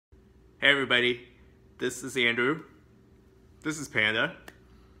Hey everybody, this is Andrew, this is Panda,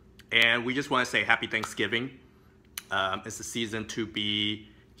 and we just want to say happy Thanksgiving. It's the season to be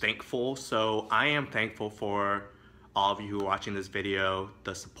thankful, so I am thankful for all of you who are watching this video,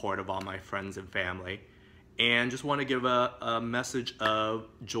 the support of all my friends and family, and just want to give a message of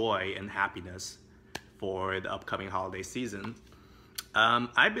joy and happiness for the upcoming holiday season.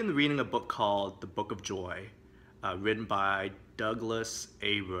 I've been reading a book called The Book of Joy, written by Douglas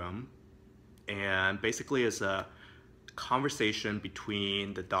Abram, and basically it's a conversation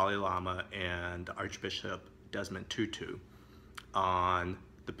between the Dalai Lama and Archbishop Desmond Tutu on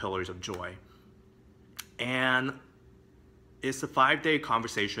the pillars of joy. And it's a 5-day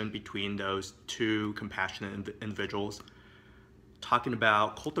conversation between those two compassionate individuals talking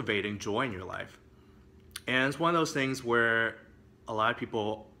about cultivating joy in your life. And it's one of those things where a lot of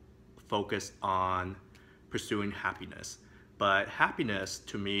people focus on pursuing happiness. But happiness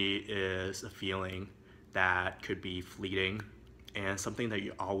to me is a feeling that could be fleeting and something that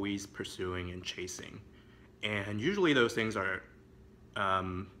you're always pursuing and chasing. And usually those things are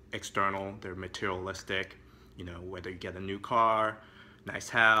external, they're materialistic, you know, whether you get a new car, nice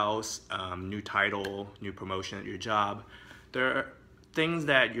house, new title, new promotion at your job. There are things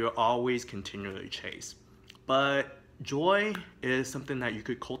that you're always continually chase. But joy is something that you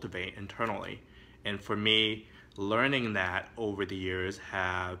could cultivate internally. And for me, learning that over the years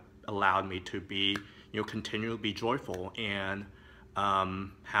have allowed me to be, continually be joyful and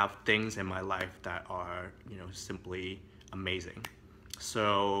have things in my life that are, simply amazing.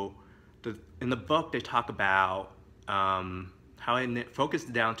 So in the book, they talk about how it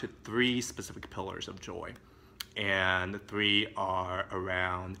focused down to 3 specific pillars of joy. And the 3 are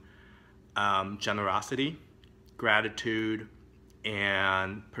around generosity, gratitude,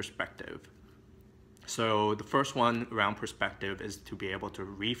 and perspective. So the first one around perspective is to be able to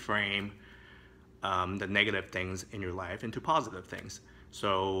reframe the negative things in your life into positive things.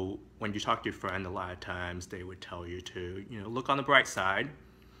 So when you talk to your friend, a lot of times they would tell you to, look on the bright side,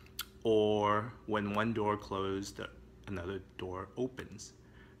 or when one door closed, another door opens.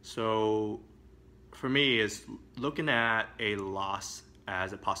 So for me, is looking at a loss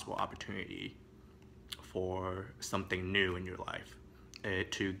as a possible opportunity for something new in your life,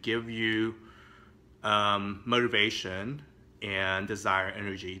 to give you motivation and desire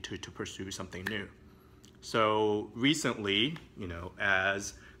energy to pursue something new. So recently,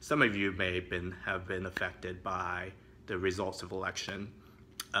 as some of you may have been affected by the results of election,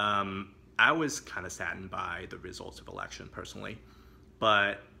 I was kind of saddened by the results of election personally,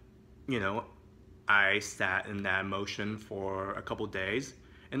 but I sat in that emotion for a couple days,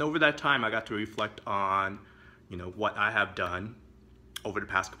 and over that time I got to reflect on what I have done over the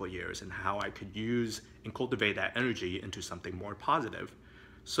past couple of years and how I could use and cultivate that energy into something more positive.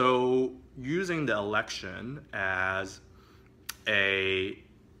 So using the election as to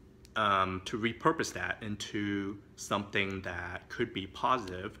repurpose that into something that could be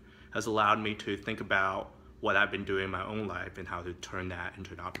positive has allowed me to think about what I've been doing in my own life and how to turn that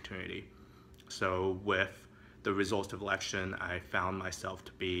into an opportunity. So with the results of election, I found myself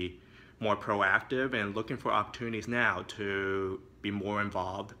to be more proactive and looking for opportunities now to be more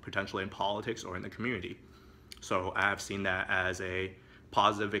involved potentially in politics or in the community. So I have seen that as a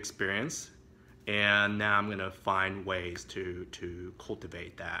positive experience, and now I'm gonna find ways to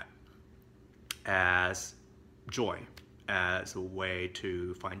cultivate that as joy, as a way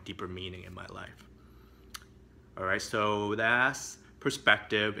to find deeper meaning in my life. All right, so that's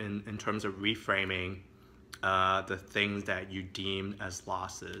perspective in terms of reframing the things that you deem as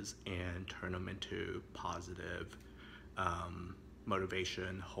losses and turn them into positive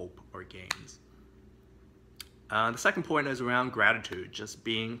motivation, hope, or gains. The second point is around gratitude, just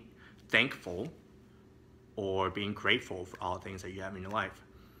being thankful or being grateful for all the things that you have in your life.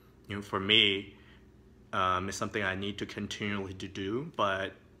 For me, it's something I need to continually do,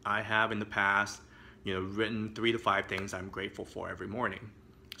 but I have in the past, written 3 to 5 things I'm grateful for every morning.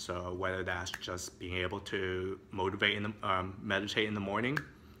 So whether that's just being able to meditate in the morning,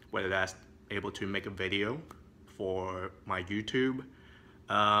 whether that's able to make a video for my YouTube,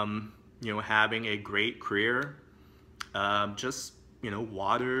 having a great career, just,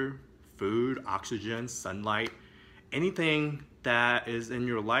 water, food, oxygen, sunlight, anything that is in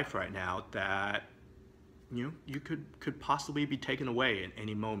your life right now that, you could possibly be taken away at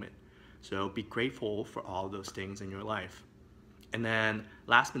any moment. So be grateful for all those things in your life. And then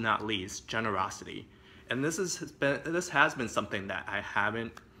last but not least, generosity. And this has been something that I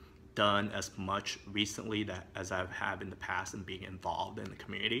haven't done as much recently as I have in the past in being involved in the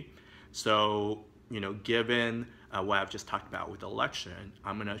community. So, given what I've just talked about with the election,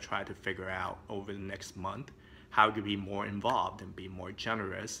 I'm going to try to figure out over the next month how to be more involved and be more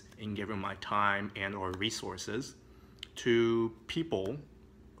generous in giving my time and or resources to people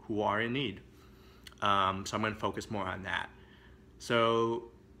who are in need. So I'm going to focus more on that.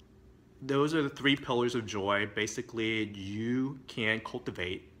 So those are the 3 pillars of joy. Basically, you can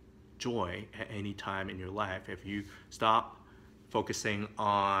cultivate joy at any time in your life if you stop focusing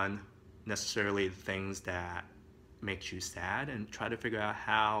on necessarily the things that makes you sad and try to figure out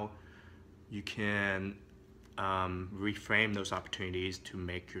how you can reframe those opportunities to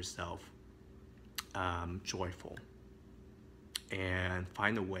make yourself joyful and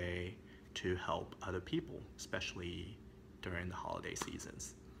find a way to help other people, especially during the holiday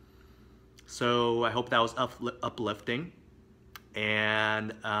seasons. So I hope that was uplifting.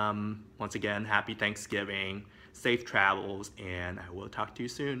 And once again, happy Thanksgiving, safe travels, and I will talk to you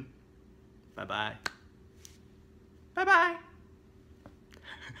soon. Bye-bye. Bye-bye.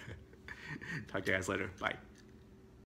 Talk to you guys later. Bye.